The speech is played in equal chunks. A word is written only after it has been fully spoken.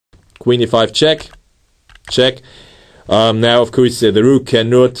Queen e5 check. Check. Now, of course, the rook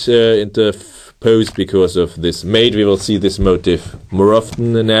cannot interpose because of this mate. We will see this motive more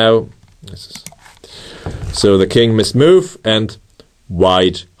often now. So the king must move, and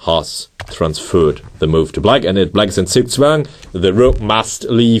white has transferred the move to black, and it black is in Zugzwang. The rook must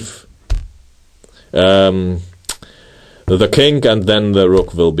leave the king, and then the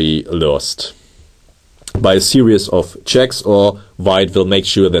rook will be lost by a series of checks, or white will make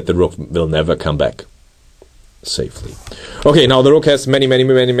sure that the rook will never come back safely. Okay, now the rook has many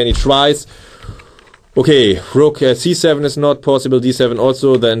tries. Okay, rook c7 is not possible, d7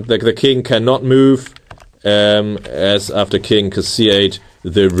 also, then the king cannot move, as after king c8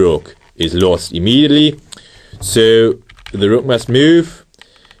 the rook is lost immediately. So the rook must move.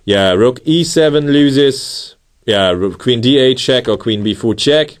 Yeah, rook e7 loses. Yeah, queen d8 check or queen b4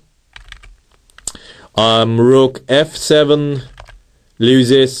 check. Rook f7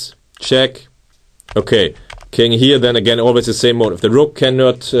 loses, check. Okay, king here, then again always the same mode. If the rook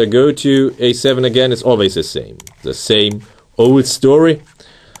cannot go to a7 again, it's always the same old story.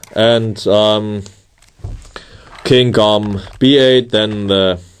 And king b8, then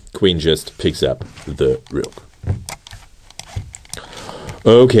the queen just picks up the rook.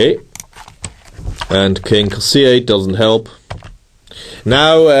 Okay, and king c8 doesn't help.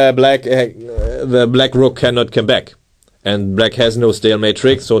 Now the black rook cannot come back, and black has no stalemate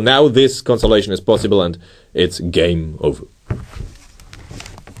trick, so now this consolation is possible and it's game over.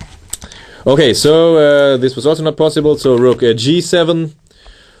 Okay, so this was also not possible, so rook g7.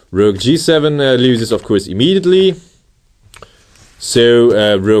 Rook g7 loses, of course, immediately.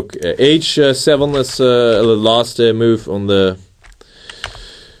 So rook h7 is the last move on the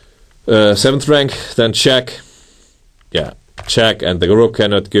 7th rank, then check. Yeah, check, and the rook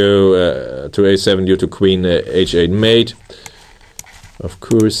cannot go to a7 due to queen h8 mate, of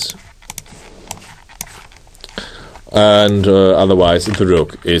course. And otherwise the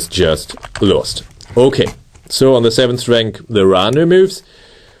rook is just lost. Okay, so on the 7th rank there are no moves.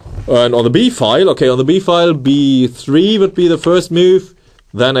 And on the b file, okay, on the b file, b3 would be the first move.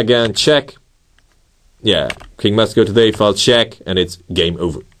 Then again, check. Yeah, king must go to the a file, check, and it's game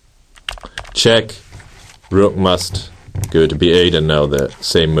over. Check, rook must go to b8, and now the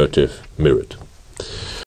same motive mirrored.